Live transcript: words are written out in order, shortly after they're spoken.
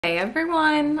Hey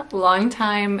everyone, long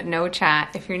time no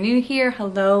chat. If you're new here,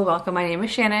 hello, welcome. My name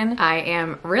is Shannon. I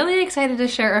am really excited to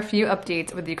share a few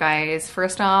updates with you guys.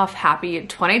 First off, happy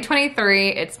 2023.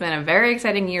 It's been a very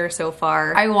exciting year so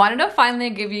far. I wanted to finally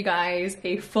give you guys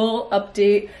a full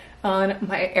update on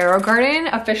my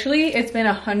AEROGARDEN. Officially, it's been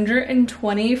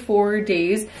 124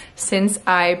 days since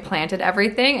I planted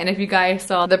everything. And if you guys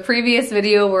saw the previous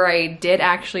video where I did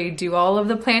actually do all of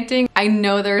the planting, I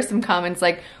know there are some comments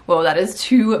like, whoa, that is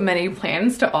too many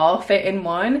plants to all fit in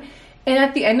one. And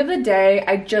at the end of the day,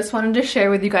 I just wanted to share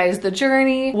with you guys the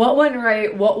journey, what went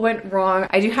right, what went wrong.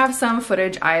 I do have some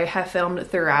footage I have filmed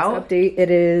throughout. Update, it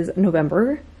is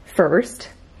November 1st.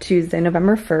 Tuesday,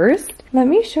 November 1st. Let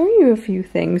me show you a few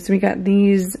things. We got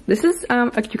these, this is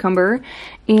a cucumber,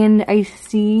 and I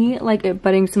see like it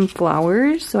budding some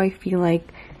flowers, so I feel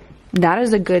like that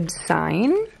is a good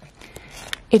sign.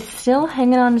 It's still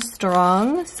hanging on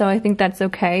strong, so I think that's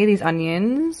okay. These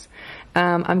onions,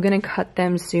 I'm gonna cut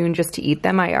them soon just to eat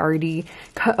them. I already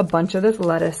cut a bunch of this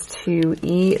lettuce to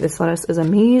eat. This lettuce is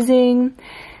amazing.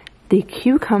 The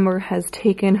cucumber has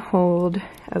taken hold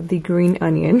of the green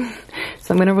onion,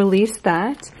 so I'm gonna release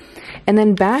that. And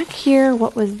then back here,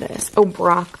 what was this? Oh,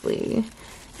 broccoli.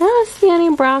 I don't see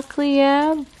any broccoli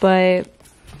yet, but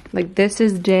like this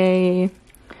is day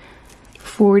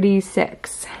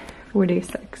 46.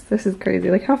 46. This is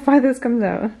crazy, like how far this comes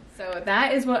out. So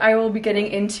that is what I will be getting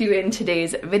into in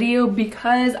today's video,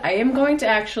 because I am going to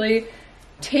actually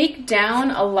take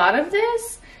down a lot of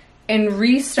this and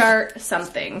restart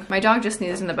something. My dog just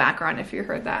sneezed in the background if you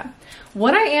heard that.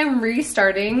 What I am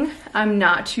restarting, I'm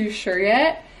not too sure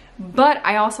yet, but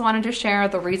I also wanted to share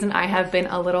the reason I have been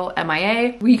a little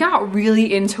MIA. We got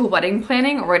really into wedding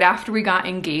planning right after we got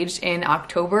engaged in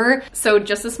October. So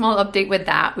just a small update with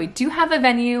that. We do have a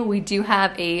venue, we do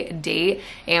have a date,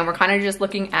 and we're kind of just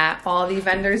looking at all the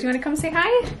vendors. You wanna come say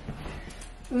hi?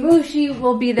 Mushi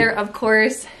will be there, of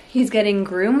course. He's getting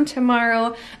groomed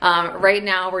tomorrow. Right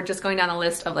now, we're just going down a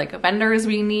list of like vendors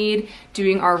we need,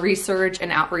 doing our research and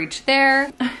outreach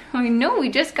there. I know, we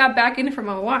just got back in from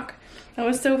a walk. That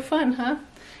was so fun, huh?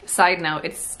 Side note,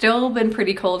 it's still been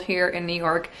pretty cold here in New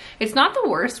York. It's not the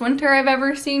worst winter I've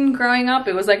ever seen growing up.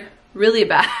 It was like really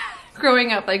bad.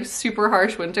 Growing up, like super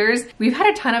harsh winters. We've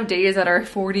had a ton of days that are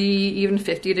 40, even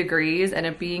 50 degrees, and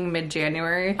it being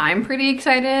mid-January. I'm pretty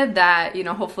excited that, you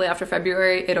know, hopefully after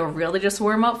February, it'll really just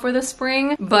warm up for the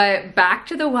spring. But back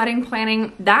to the wedding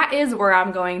planning, that is where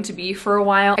I'm going to be for a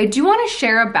while. I do want to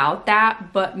share about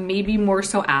that, but maybe more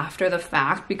so after the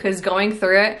fact, because going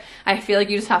through it, I feel like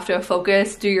you just have to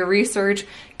focus, do your research,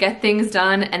 get things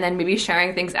done, and then maybe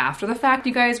sharing things after the fact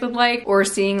you guys would like, or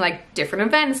seeing like different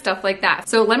events, stuff like that.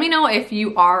 So let me know if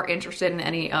you are interested in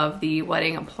any of the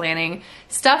wedding planning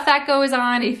stuff that goes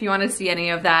on, if you want to see any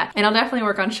of that, and I'll definitely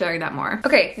work on sharing that more.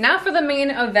 Okay, now for the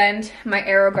main event, my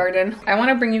AEROGARDEN. I want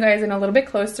to bring you guys in a little bit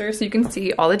closer so you can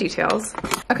see all the details.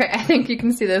 Okay, I think you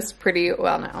can see this pretty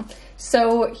well now.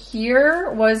 So here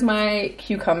was my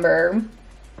cucumber.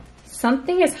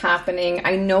 Something is happening.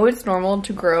 I know it's normal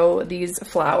to grow these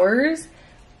flowers,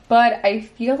 but I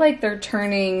feel like they're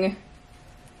turning,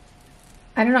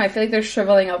 I don't know, I feel like they're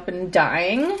shriveling up and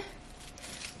dying.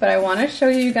 But I want to show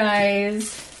you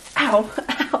guys, ow,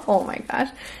 ow, oh my gosh.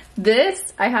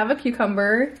 This, I have a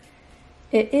cucumber.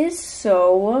 It is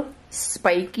so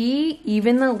spiky,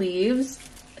 even the leaves.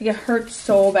 Like it hurts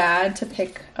so bad to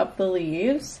pick up the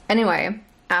leaves. Anyway,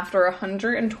 after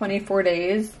 124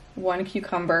 days, one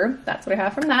cucumber, that's what I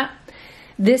have from that.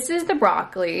 This is the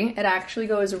broccoli. It actually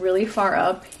goes really far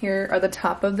up. Here are the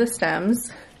top of the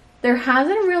stems. There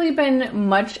hasn't really been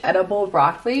much edible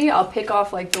broccoli. I'll pick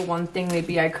off like the one thing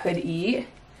maybe I could eat.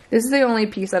 This is the only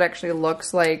piece that actually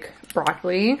looks like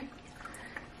broccoli.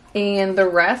 And the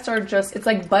rest are just, it's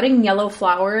like budding yellow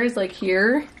flowers like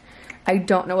here. I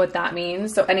don't know what that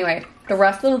means. So anyway, the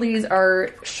rest of the leaves are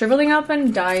shriveling up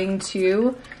and dying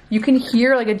too. You can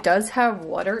hear like it does have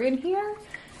water in here.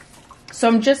 So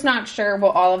I'm just not sure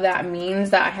what all of that means,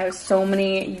 that I have so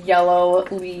many yellow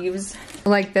leaves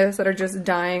like this that are just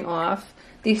dying off.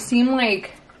 They seem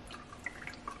like,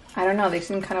 I don't know, they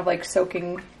seem kind of like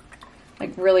soaking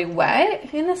like really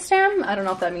wet in the stem. I don't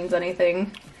know if that means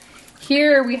anything.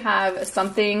 Here we have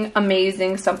something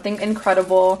amazing, something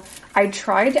incredible. I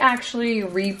tried to actually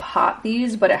repot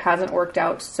these, but it hasn't worked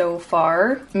out so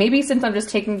far. Maybe since I'm just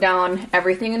taking down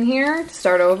everything in here to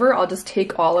start over, I'll just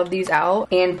take all of these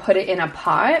out and put it in a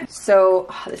pot. So,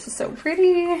 oh, this is so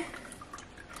pretty.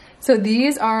 So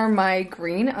these are my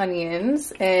green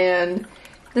onions, and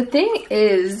the thing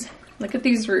is, look at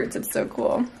these roots, it's so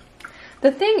cool.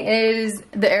 The thing is,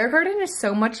 the AEROGARDEN is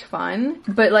so much fun,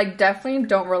 but like definitely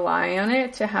don't rely on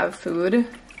it to have food.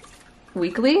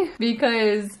 weekly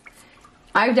because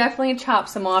I've definitely chopped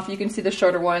some off. You can see the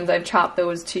shorter ones. I've chopped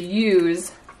those to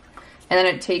use, and then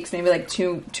it takes maybe like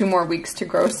two more weeks to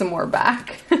grow some more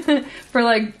back for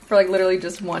like literally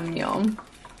just one meal.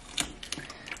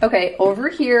 Okay, over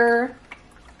here,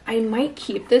 I might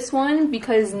keep this one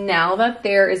because now that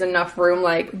there is enough room,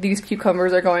 like these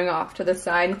cucumbers are going off to the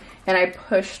side and I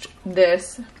pushed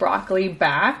this broccoli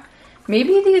back.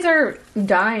 Maybe these are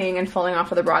dying and falling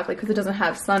off of the broccoli because it doesn't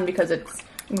have sun because it's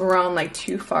grown like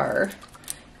too far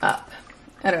up.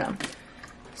 I don't know.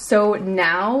 So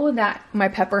now that my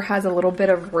pepper has a little bit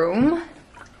of room,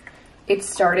 it's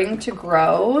starting to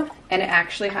grow and it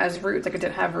actually has roots. Like it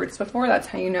didn't have roots before. That's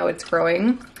how you know it's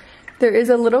growing. There is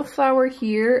a little flower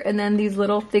here and then these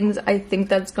little things, I think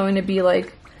that's going to be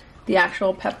like the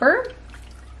actual pepper.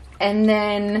 And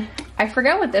then I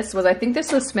forget what this was. I think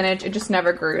this was spinach. It just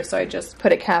never grew, so I just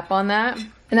put a cap on that.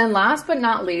 And then last but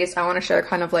not least, I want to share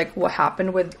kind of like what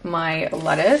happened with my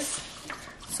lettuce.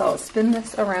 So I'll spin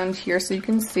this around here so you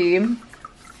can see.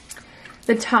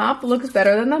 The top looks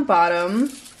better than the bottom.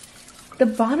 The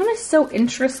bottom is so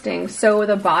interesting. So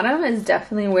the bottom is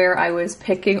definitely where I was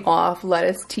picking off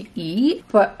lettuce to eat,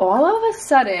 but all of a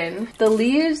sudden the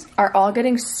leaves are all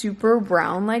getting super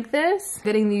brown like this,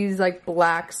 getting these like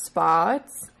black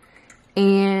spots,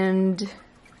 and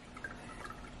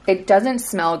it doesn't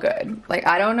smell good. Like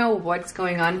I don't know what's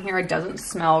going on here. It doesn't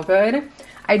smell good.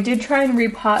 I did try and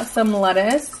repot some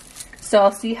lettuce, so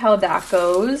I'll see how that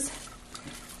goes,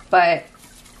 but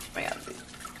man,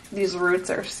 these roots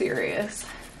are serious.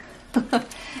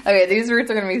 Okay, these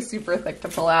roots are gonna be super thick to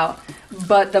pull out,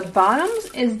 but the bottoms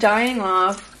is dying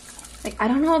off. Like, I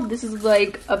don't know if this is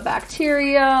like a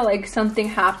bacteria, like something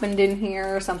happened in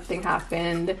here, something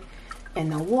happened in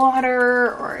the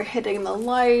water or hitting the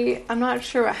light. I'm not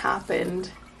sure what happened.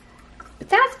 But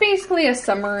that's basically a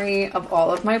summary of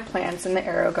all of my plants in the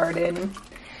AEROGARDEN.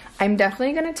 I'm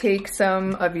definitely gonna take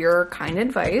some of your kind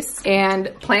advice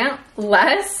and plant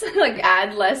less, like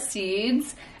add less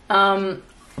seeds.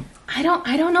 I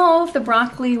don't know if the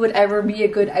broccoli would ever be a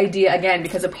good idea again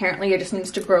because apparently it just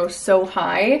needs to grow so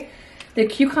high. The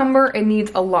cucumber, it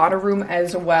needs a lot of room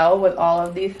as well with all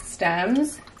of these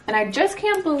stems. And I just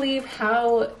can't believe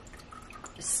how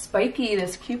spiky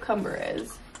this cucumber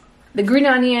is. The green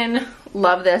onion,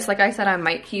 love this. Like I said, I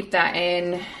might keep that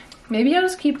in. Maybe I'll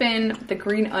just keep in the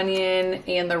green onion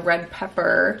and the red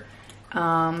pepper.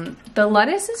 The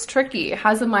lettuce is tricky. It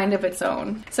has a mind of its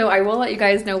own. So I will let you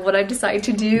guys know what I decide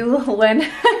to do when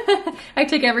I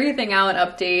take everything out and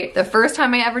update. The first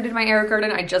time I ever did my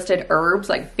AEROGARDEN, I just did herbs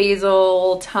like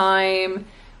basil, thyme.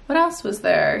 What else was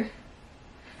there?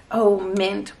 Oh,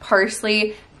 mint,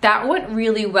 parsley. That went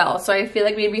really well. So I feel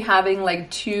like maybe having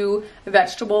like 2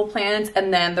 vegetable plants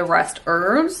and then the rest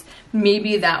herbs,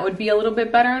 maybe that would be a little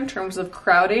bit better in terms of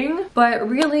crowding. But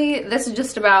really, this is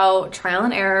just about trial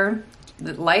and error.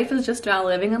 Life is just about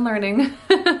living and learning.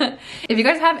 If you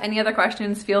guys have any other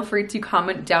questions, feel free to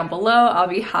comment down below. I'll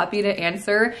be happy to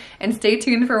answer. And stay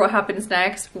tuned for what happens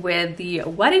next with the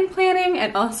wedding planning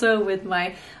and also with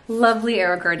my lovely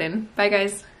AEROGARDEN. Bye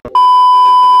guys.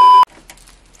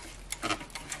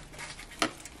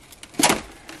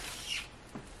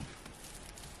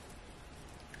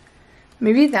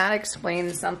 Maybe that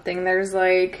explains something. There's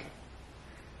like,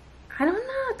 I don't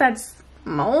know if that's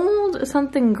mold or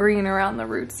something green around the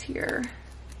roots here.